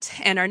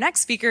And our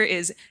next speaker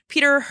is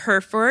Peter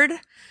Hurford.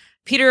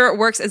 Peter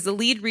works as the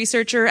lead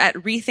researcher at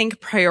Rethink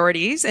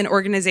Priorities, an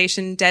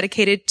organization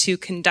dedicated to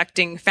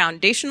conducting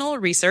foundational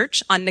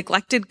research on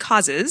neglected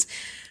causes.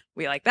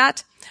 We like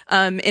that,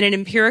 in an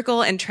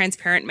empirical and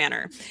transparent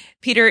manner.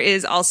 Peter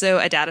is also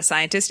a data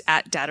scientist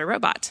at Data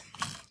Robot.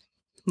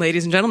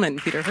 Ladies and gentlemen,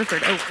 Peter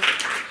Hurford.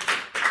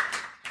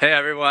 Hey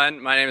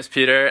everyone, my name is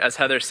Peter. As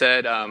Heather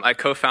said, I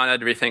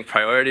co-founded Rethink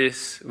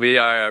Priorities. We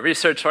are a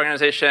research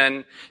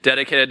organization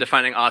dedicated to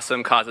finding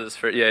awesome causes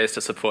for EAs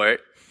to support.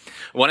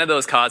 One of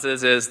those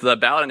causes is the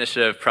ballot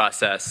initiative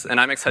process, and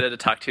I'm excited to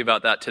talk to you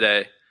about that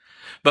today.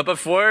 But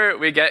before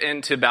we get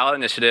into ballot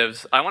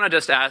initiatives, I want to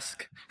just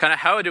ask,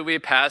 how do we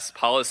pass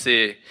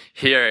policy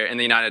here in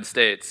the United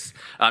States?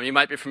 You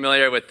might be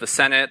familiar with the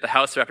Senate, the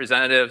House of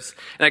Representatives,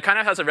 and it kind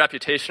of has a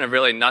reputation of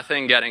really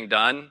nothing getting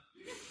done.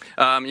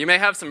 You may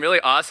have some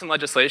really awesome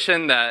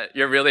legislation that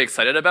you're really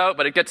excited about,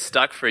 but it gets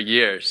stuck for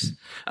years.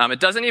 It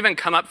doesn't even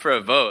come up for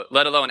a vote,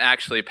 let alone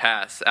actually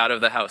pass out of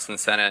the House and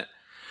Senate.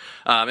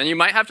 And you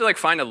might have to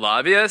find a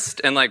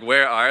lobbyist, and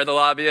where are the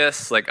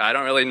lobbyists? I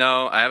don't really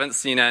know. I haven't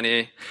seen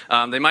any.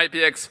 They might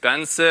be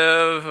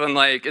expensive, and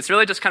it's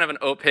really just kind of an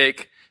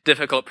opaque,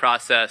 difficult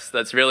process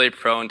that's really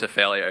prone to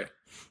failure.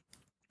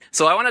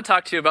 So I want to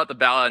talk to you about the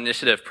ballot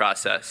initiative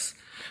process.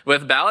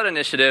 With ballot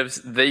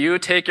initiatives, you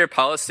take your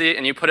policy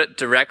and you put it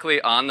directly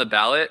on the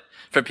ballot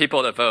for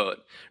people to vote.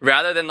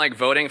 Rather than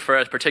voting for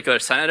a particular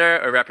senator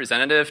or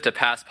representative to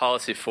pass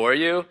policy for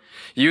you,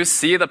 you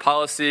see the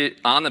policy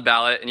on the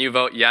ballot and you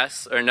vote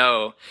yes or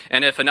no.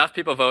 And if enough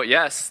people vote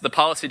yes, the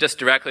policy just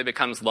directly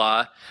becomes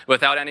law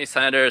without any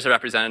senators or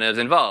representatives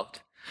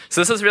involved.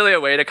 So this is really a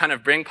way to kind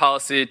of bring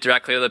policy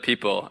directly to the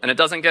people, and it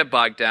doesn't get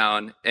bogged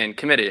down in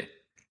committee.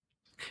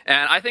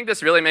 And I think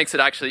this really makes it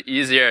actually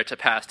easier to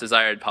pass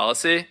desired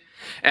policy.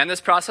 And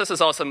this process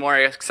is also more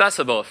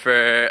accessible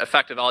for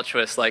effective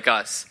altruists like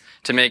us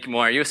to make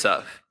more use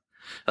of.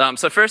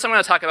 So first I'm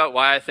going to talk about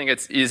why I think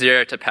it's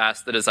easier to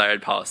pass the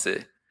desired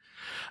policy.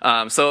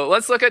 So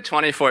let's look at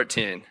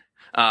 2014.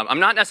 I'm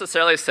not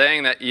necessarily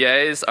saying that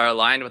EAs are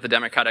aligned with the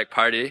Democratic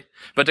Party,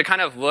 but to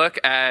kind of look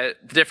at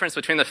the difference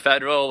between the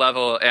federal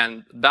level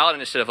and ballot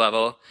initiative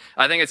level,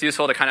 I think it's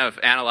useful to kind of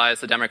analyze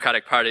the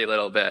Democratic Party a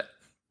little bit.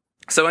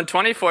 So in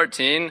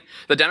 2014,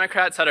 the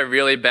Democrats had a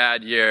really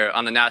bad year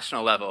on the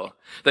national level.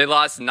 They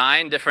lost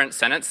 9 different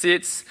Senate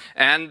seats,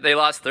 and they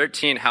lost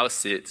 13 House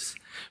seats.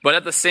 But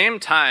at the same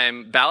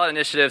time, ballot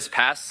initiatives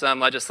passed some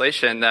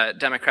legislation that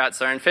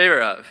Democrats are in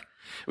favor of.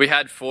 We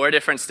had 4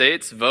 different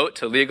states vote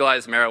to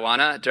legalize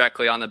marijuana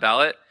directly on the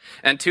ballot,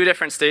 and 2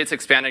 different states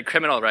expanded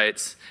criminal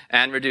rights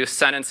and reduced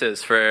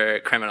sentences for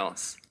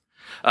criminals.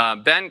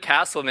 Ben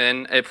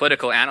Castleman, a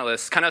political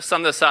analyst, kind of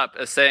summed this up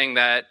as saying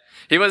that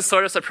he was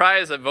sort of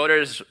surprised that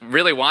voters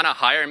really want a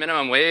higher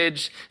minimum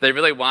wage, they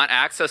really want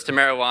access to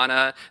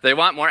marijuana, they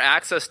want more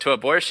access to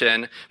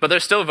abortion, but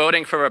they're still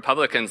voting for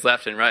Republicans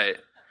left and right.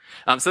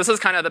 So this is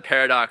kind of the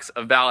paradox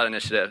of ballot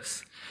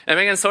initiatives. And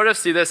we can sort of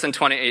see this in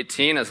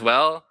 2018 as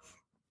well.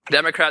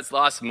 Democrats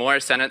lost more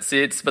Senate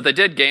seats, but they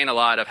did gain a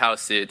lot of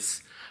House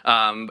seats.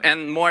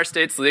 And more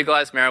states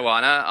legalized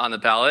marijuana on the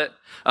ballot.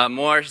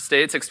 More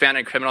states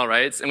expanded criminal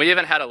rights. And we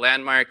even had a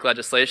landmark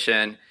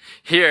legislation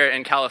here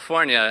in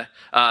California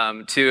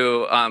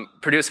to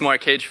produce more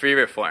cage-free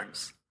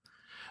reforms.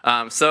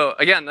 So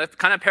again, the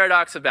kind of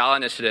paradox of ballot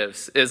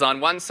initiatives is on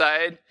one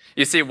side,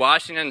 you see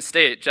Washington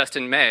State just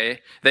in May,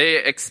 they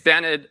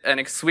expanded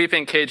a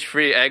sweeping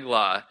cage-free egg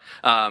law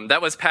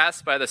that was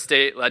passed by the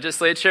state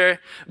legislature,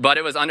 but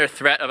it was under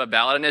threat of a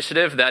ballot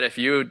initiative that if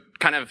you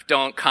kind of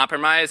don't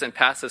compromise and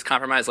pass this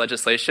compromise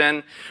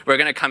legislation, we're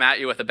going to come at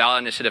you with a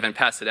ballot initiative and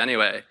pass it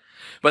anyway.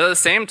 But at the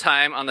same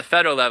time, on the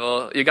federal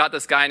level, you got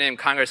this guy named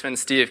Congressman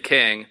Steve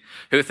King,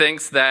 who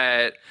thinks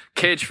that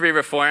cage-free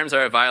reforms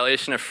are a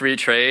violation of free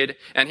trade,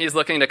 and he's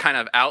looking to kind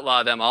of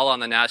outlaw them all on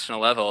the national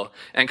level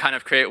and kind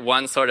of create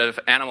one sort of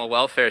animal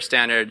welfare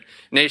standard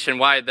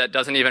nationwide that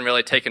doesn't even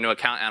really take into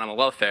account animal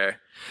welfare.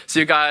 So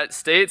you got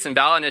states and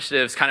ballot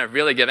initiatives kind of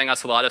really giving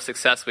us a lot of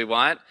success we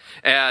want,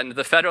 and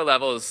the federal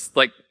level is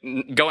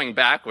going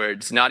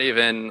backwards, not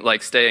even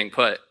staying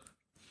put.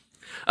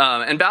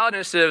 And ballot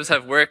initiatives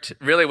have worked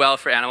really well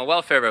for animal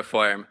welfare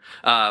reform.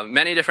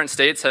 Many different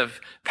states have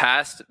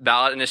passed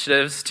ballot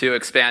initiatives to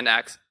expand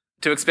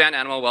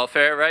animal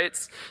welfare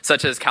rights,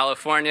 such as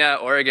California,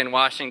 Oregon,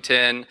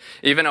 Washington,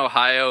 even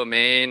Ohio,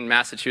 Maine,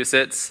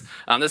 Massachusetts.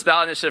 This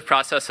ballot initiative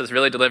process has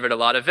really delivered a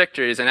lot of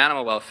victories in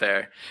animal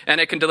welfare, and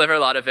it can deliver a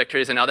lot of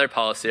victories in other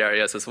policy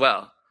areas as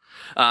well.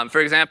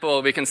 For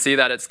example, we can see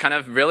that it's kind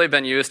of really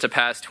been used to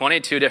pass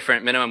 22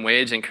 different minimum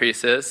wage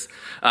increases.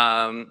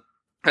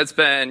 It's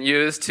been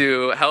used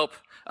to help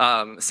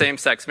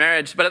same-sex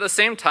marriage, but at the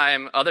same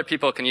time, other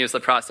people can use the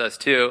process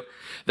too.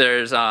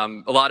 There's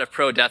a lot of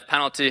pro-death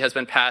penalty has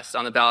been passed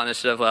on the ballot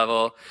initiative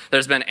level.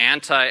 There's been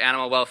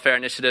anti-animal welfare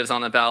initiatives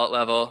on the ballot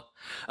level.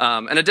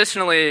 And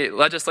additionally,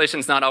 legislation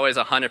is not always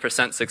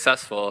 100%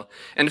 successful.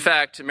 In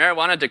fact,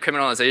 marijuana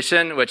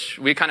decriminalization, which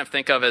we kind of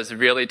think of as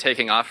really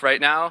taking off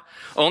right now,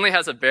 only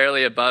has a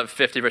barely above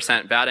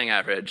 50% batting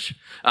average.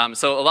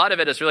 So a lot of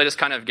it is really just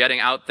kind of getting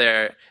out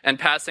there and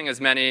passing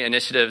as many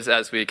initiatives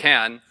as we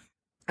can,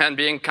 and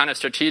being kind of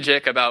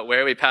strategic about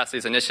where we pass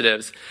these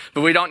initiatives,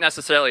 but we don't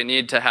necessarily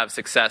need to have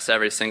success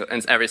in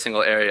every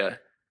single area.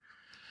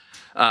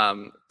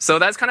 So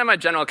that's kind of my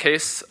general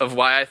case of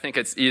why I think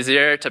it's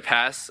easier to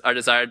pass our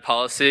desired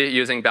policy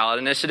using ballot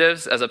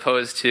initiatives as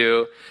opposed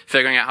to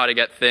figuring out how to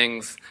get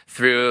things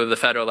through the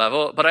federal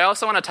level. But I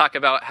also want to talk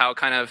about how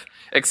kind of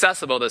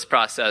accessible this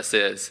process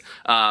is.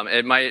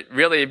 It might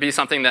really be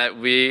something that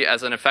we,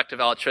 as an effective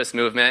altruist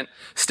movement,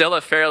 still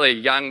a fairly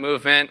young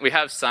movement, we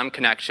have some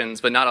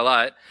connections, but not a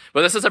lot.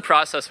 But this is a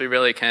process we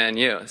really can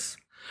use.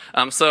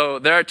 So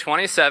there are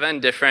 27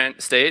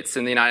 different states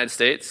in the United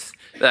States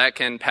that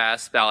can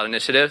pass ballot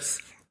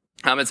initiatives.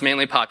 It's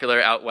mainly popular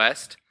out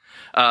west.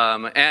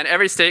 And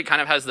every state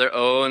kind of has their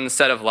own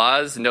set of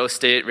laws. No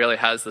state really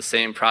has the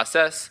same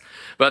process.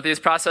 But these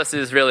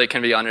processes really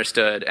can be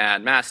understood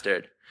and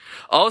mastered.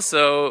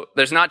 Also,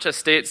 there's not just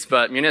states,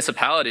 but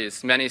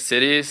municipalities. Many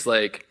cities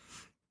like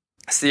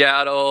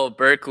Seattle,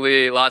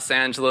 Berkeley, Los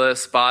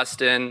Angeles,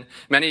 Boston,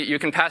 you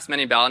can pass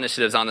many ballot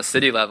initiatives on the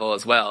city level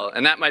as well.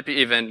 And that might be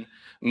even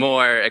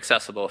more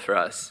accessible for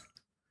us.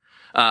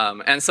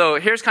 And so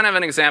here's kind of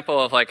an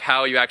example of like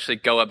how you actually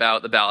go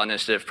about the ballot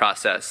initiative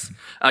process.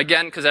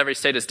 Again, because every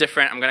state is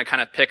different, I'm going to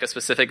kind of pick a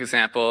specific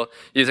example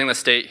using the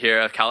state here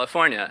of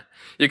California.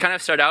 You kind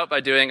of start out by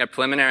doing a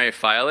preliminary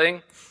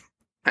filing,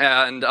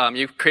 and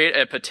you create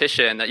a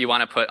petition that you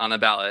want to put on the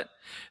ballot.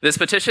 This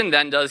petition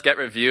then does get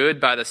reviewed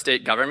by the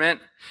state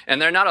government,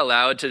 and they're not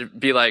allowed to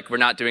be like, we're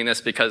not doing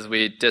this because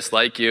we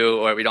dislike you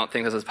or we don't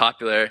think this is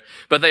popular,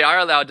 but they are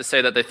allowed to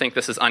say that they think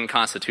this is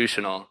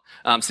unconstitutional.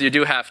 So you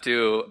do have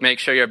to make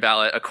sure your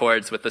ballot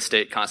accords with the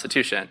state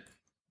constitution.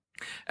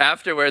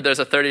 Afterward, there's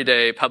a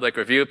 30-day public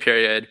review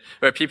period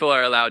where people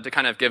are allowed to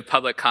kind of give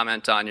public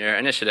comment on your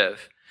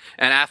initiative.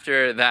 And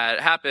after that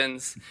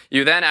happens,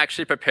 you then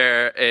actually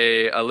prepare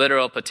a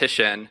literal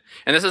petition.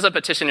 And this is a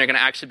petition you're going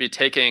to actually be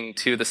taking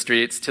to the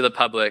streets, to the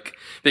public,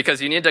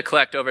 because you need to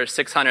collect over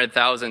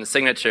 600,000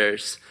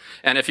 signatures.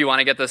 And if you want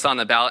to get this on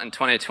the ballot in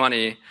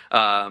 2020,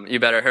 you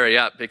better hurry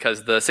up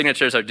because the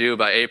signatures are due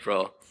by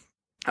April.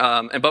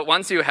 But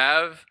once you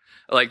have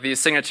like these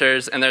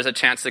signatures, and there's a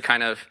chance to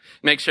kind of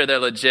make sure they're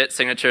legit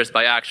signatures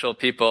by actual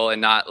people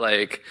and not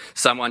like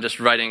someone just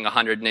writing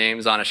 100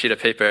 names on a sheet of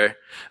paper.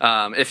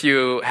 If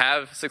you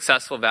have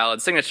successful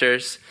valid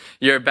signatures,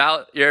 your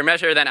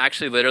measure then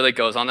actually literally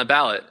goes on the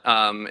ballot.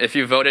 If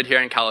you voted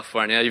here in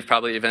California, you've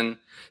probably even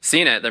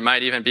seen it. There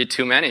might even be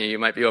too many. You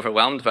might be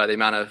overwhelmed by the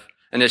amount of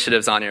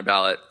initiatives on your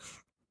ballot.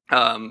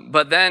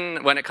 But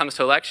then when it comes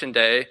to election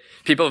day,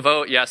 people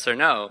vote yes or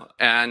no.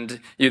 And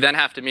you then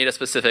have to meet a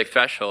specific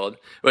threshold,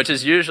 which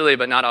is usually,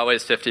 but not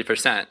always,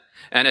 50%.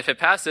 And if it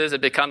passes, it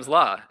becomes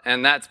law.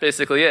 And that's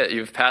basically it.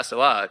 You've passed a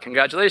law.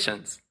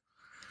 Congratulations.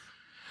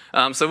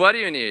 So what do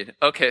you need?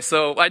 Okay,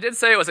 so I did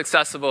say it was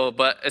accessible,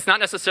 but it's not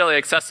necessarily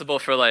accessible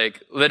for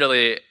like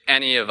literally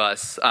any of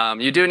us.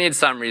 You do need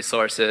some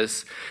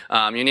resources.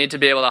 You need to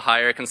be able to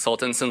hire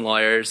consultants and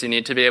lawyers. You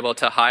need to be able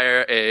to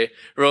hire a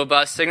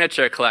robust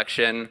signature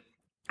collection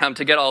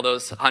to get all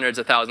those hundreds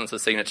of thousands of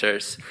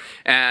signatures.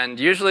 And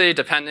usually,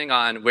 depending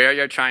on where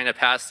you're trying to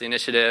pass the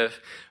initiative,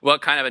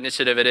 what kind of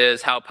initiative it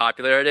is, how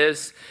popular it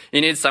is,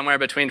 you need somewhere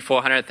between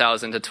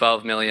 $400,000 to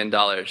 $12 million.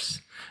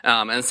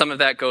 And some of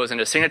that goes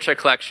into signature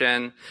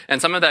collection,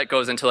 and some of that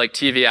goes into like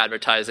TV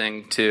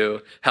advertising to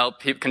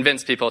help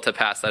convince people to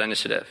pass that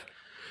initiative.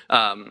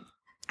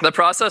 The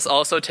process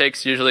also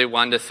takes usually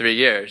 1 to 3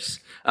 years.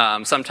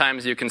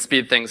 Sometimes you can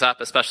speed things up,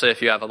 especially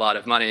if you have a lot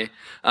of money.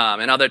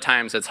 And other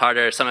times it's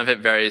harder. Some of it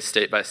varies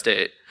state by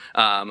state.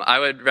 I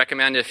would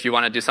recommend if you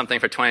want to do something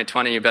for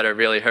 2020, you better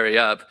really hurry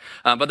up.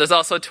 But there's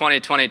also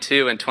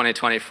 2022 and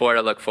 2024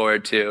 to look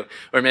forward to,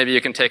 or maybe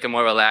you can take a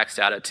more relaxed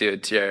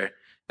attitude to your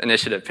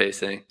initiative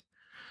pacing.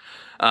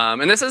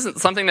 And this isn't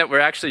something that we're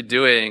actually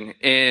doing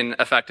in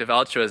Effective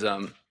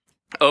Altruism.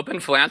 Open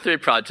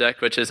Philanthropy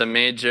Project, which is a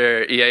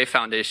major EA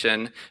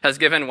foundation, has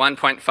given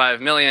 $1.5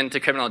 million to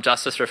criminal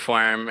justice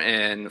reform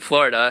in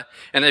Florida,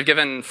 and they've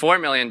given $4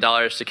 million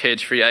to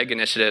cage-free egg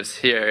initiatives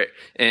here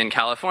in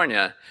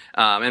California.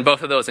 And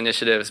both of those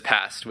initiatives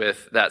passed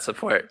with that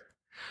support.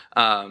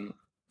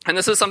 And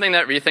this is something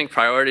that Rethink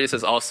Priorities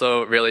is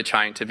also really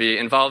trying to be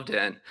involved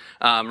in.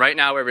 Right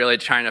now, we're really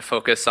trying to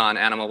focus on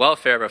animal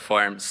welfare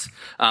reforms,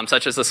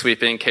 such as the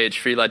sweeping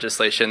cage-free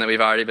legislation that we've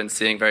already been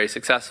seeing very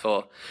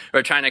successful.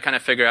 We're trying to kind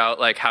of figure out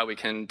like how we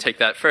can take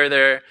that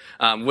further,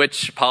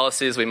 which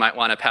policies we might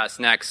want to pass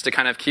next to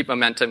kind of keep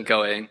momentum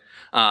going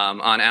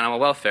on animal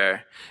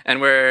welfare.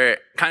 And we're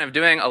kind of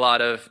doing a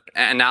lot of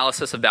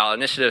analysis of ballot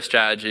initiative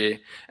strategy,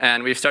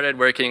 and we've started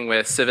working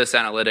with Civis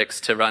Analytics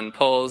to run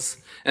polls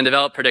and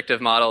develop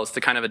predictive models to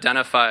kind of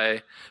identify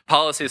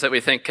policies that we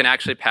think can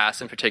actually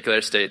pass in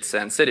particular states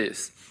and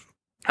cities.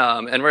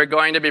 And we're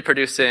going to be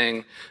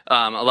producing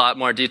a lot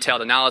more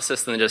detailed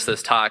analysis than just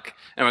this talk,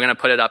 and we're going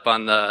to put it up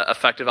on the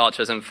Effective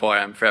Altruism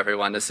Forum for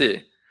everyone to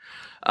see.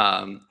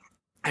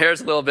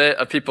 Here's a little bit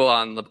of people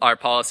on our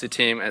policy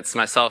team. It's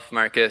myself,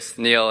 Marcus,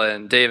 Neil,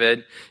 and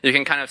David. You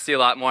can kind of see a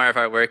lot more of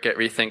our work at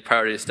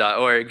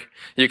rethinkpriorities.org.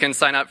 You can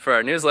sign up for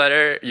our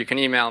newsletter. You can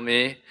email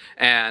me.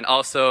 And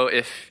also,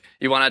 if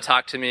you want to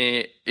talk to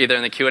me either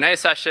in the Q&A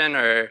session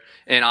or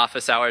in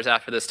office hours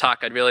after this talk,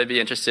 I'd really be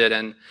interested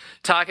in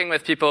talking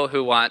with people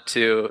who want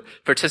to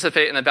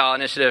participate in the ballot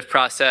initiative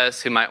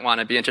process, who might want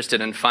to be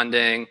interested in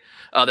funding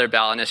other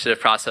ballot initiative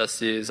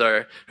processes,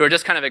 or who are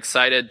just kind of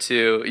excited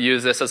to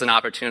use this as an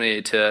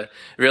opportunity to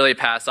really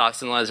pass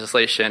awesome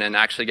legislation and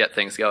actually get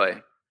things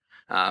going.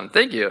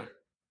 Thank you.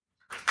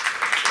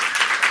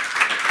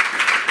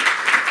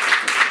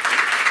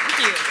 Thank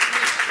you.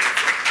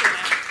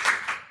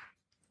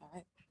 All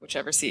right.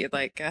 Whichever seat you'd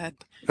like. Go ahead.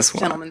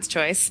 Gentleman's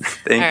choice.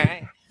 Thank you.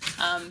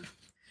 All right.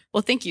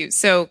 Well, thank you.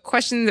 So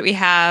question that we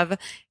have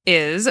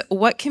is,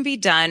 what can be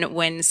done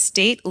when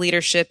state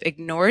leadership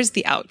ignores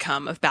the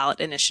outcome of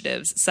ballot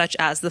initiatives, such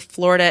as the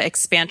Florida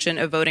expansion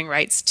of voting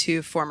rights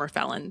to former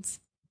felons?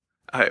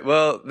 All right.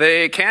 Well,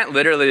 they can't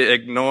literally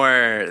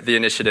ignore the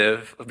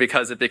initiative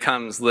because it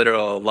becomes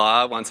literal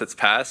law once it's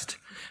passed.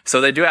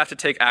 So they do have to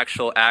take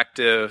actual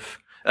active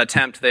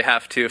attempt. They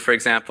have to, for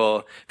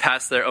example,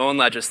 pass their own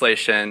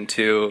legislation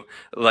to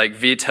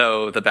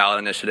veto the ballot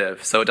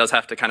initiative. So it does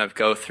have to kind of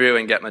go through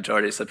and get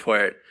majority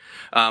support.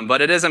 But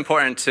it is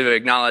important to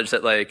acknowledge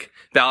that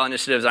ballot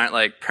initiatives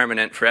aren't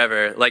permanent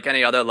forever. Like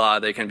any other law,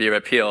 they can be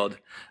repealed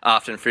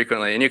often,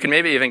 frequently. And you can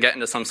maybe even get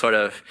into some sort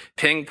of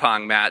ping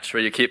pong match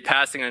where you keep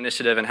passing an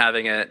initiative and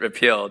having it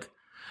repealed.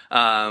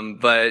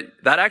 But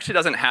that actually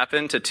doesn't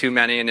happen to too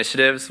many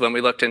initiatives. When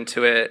we looked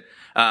into it,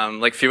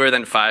 fewer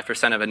than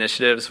 5% of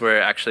initiatives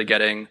were actually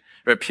getting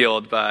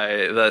repealed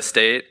by the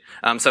state.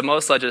 So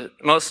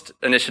most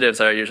initiatives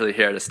are usually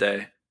here to stay.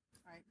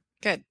 All right.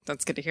 Good.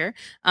 That's good to hear.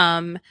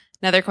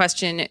 Another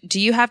question. Do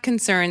you have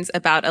concerns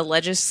about a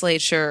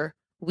legislature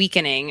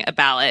weakening a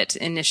ballot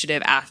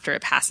initiative after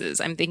it passes?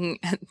 I'm thinking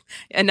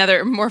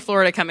more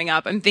Florida coming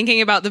up. I'm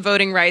thinking about the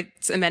voting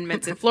rights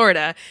amendments in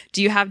Florida.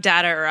 Do you have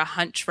data or a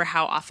hunch for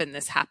how often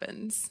this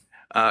happens?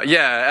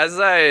 Yeah, as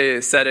I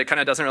said, it kind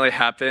of doesn't really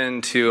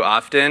happen too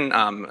often,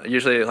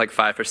 usually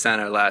 5%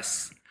 or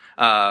less.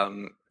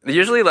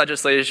 Usually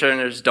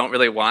legislators don't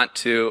really want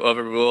to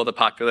overrule the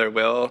popular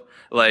will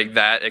like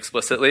that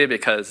explicitly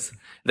because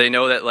they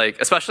know that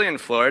especially in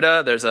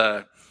Florida, there's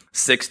a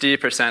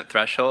 60%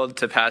 threshold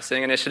to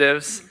passing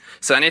initiatives.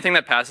 So anything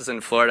that passes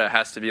in Florida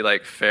has to be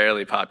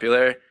fairly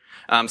popular.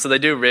 So they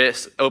do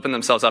open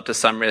themselves up to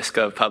some risk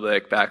of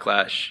public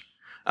backlash.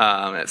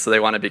 So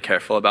they want to be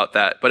careful about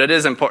that. But it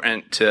is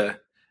important to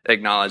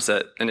acknowledge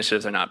that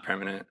initiatives are not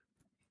permanent.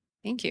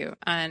 Thank you.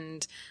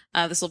 And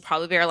this will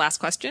probably be our last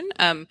question.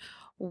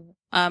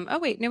 Oh,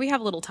 wait, no, we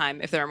have a little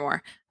time if there are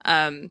more.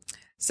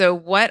 So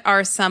what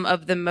are some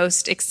of the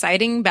most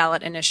exciting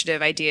ballot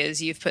initiative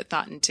ideas you've put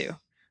thought into?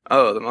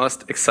 Oh, the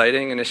most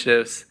exciting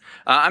initiatives.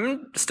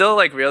 I'm still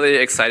really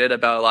excited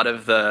about a lot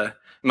of the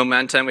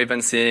momentum we've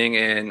been seeing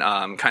in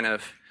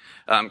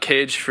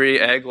cage-free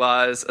egg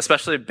laws,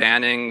 especially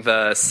banning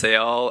the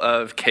sale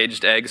of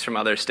caged eggs from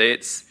other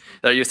states.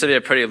 There used to be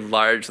a pretty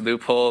large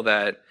loophole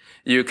that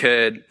you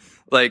could,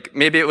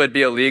 maybe it would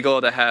be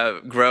illegal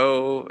to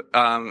grow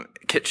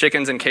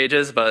chickens in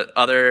cages, but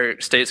other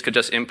states could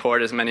just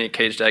import as many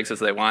caged eggs as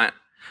they want.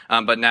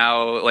 But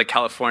now,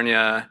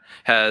 California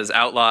has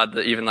outlawed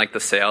even the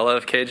sale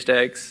of caged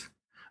eggs.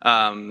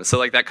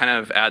 So that kind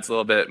of adds a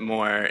little bit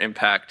more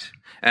impact.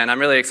 And I'm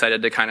really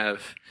excited to kind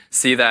of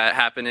see that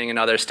happening in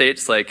other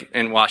states,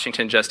 in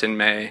Washington just in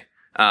May.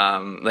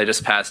 They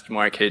just passed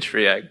more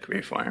cage-free egg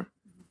reform.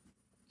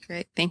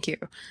 Great. Thank you.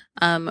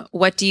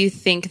 What do you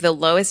think the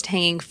lowest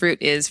hanging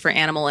fruit is for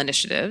animal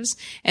initiatives?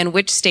 And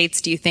which states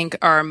do you think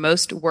are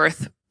most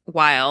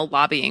worthwhile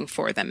lobbying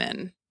for them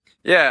in?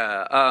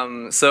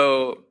 Yeah.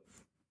 So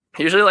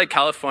usually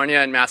California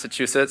and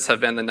Massachusetts have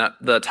been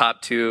the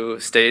top two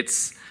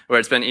states where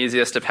it's been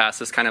easiest to pass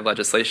this kind of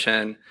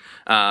legislation.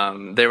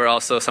 They were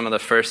also some of the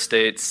first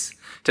states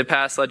to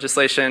pass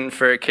legislation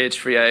for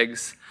cage-free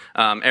eggs.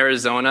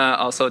 Arizona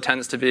also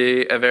tends to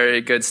be a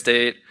very good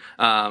state.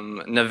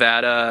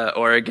 Nevada,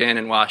 Oregon,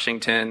 and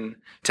Washington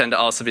tend to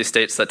also be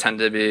states that tend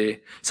to be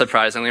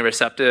surprisingly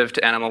receptive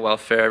to animal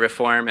welfare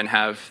reform and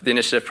have the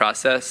initiative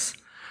process.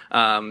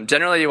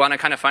 Generally, you want to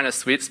kind of find a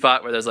sweet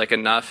spot where there's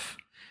enough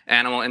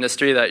animal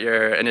industry that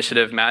your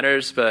initiative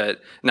matters,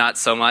 but not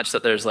so much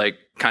that there's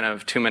kind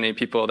of too many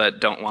people that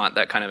don't want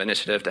that kind of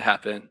initiative to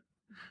happen.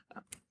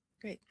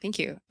 Great. Thank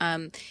you.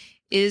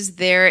 Is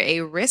there a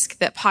risk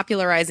that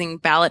popularizing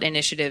ballot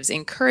initiatives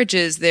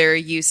encourages their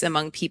use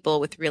among people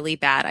with really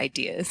bad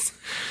ideas?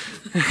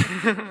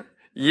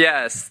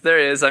 Yes, there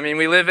is. I mean,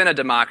 we live in a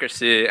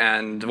democracy,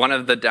 and one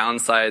of the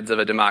downsides of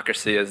a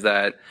democracy is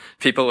that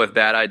people with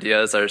bad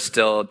ideas are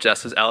still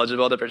just as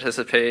eligible to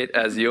participate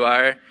as you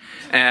are.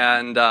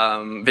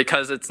 And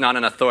because it's not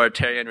an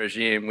authoritarian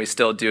regime, we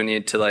still do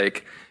need to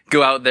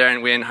go out there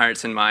and win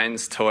hearts and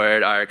minds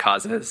toward our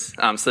causes.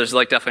 So there's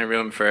like definitely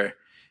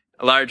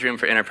a large room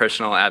for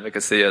interpersonal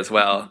advocacy as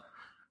well.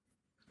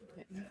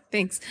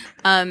 Thanks.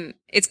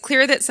 It's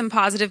clear that some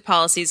positive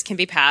policies can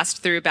be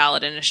passed through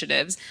ballot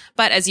initiatives,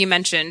 but as you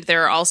mentioned,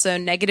 there are also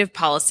negative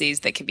policies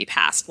that can be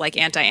passed, like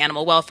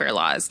anti-animal welfare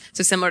laws.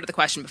 So similar to the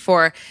question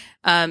before,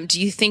 do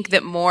you think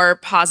that more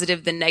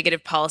positive than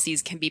negative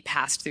policies can be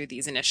passed through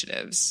these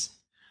initiatives?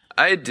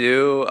 I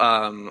do.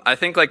 I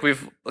think like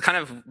we've kind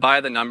of by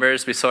the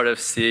numbers, we sort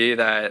of see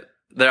that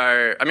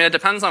it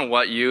depends on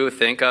what you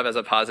think of as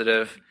a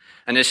positive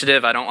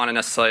initiative. I don't want to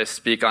necessarily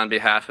speak on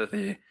behalf of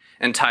the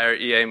entire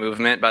EA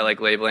movement by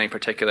like labeling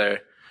particular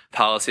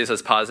policies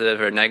as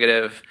positive or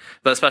negative,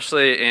 but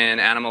especially in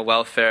animal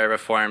welfare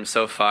reform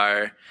so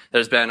far,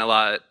 there's been a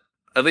lot,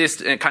 at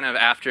least in kind of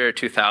after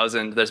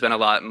 2000, there's been a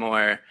lot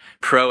more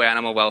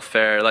pro-animal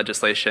welfare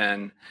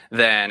legislation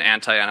than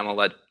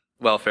anti-animal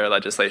welfare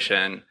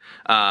legislation.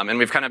 And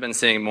we've kind of been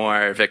seeing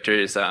more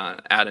victories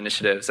at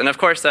initiatives. And of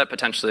course that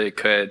potentially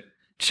could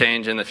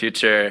change in the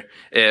future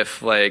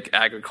if like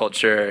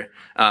agriculture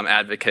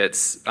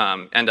advocates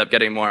end up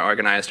getting more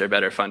organized or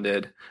better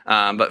funded.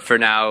 But for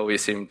now, we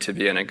seem to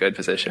be in a good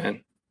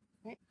position.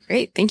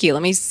 Great. Thank you.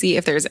 Let me see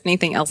if there's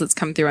anything else that's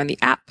come through on the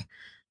app.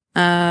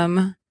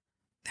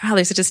 Wow,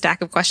 there's such a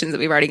stack of questions that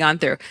we've already gone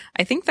through.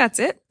 I think that's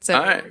it. So,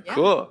 all right,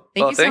 cool.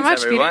 Thank you so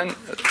much, everyone.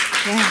 Peter.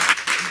 Yeah.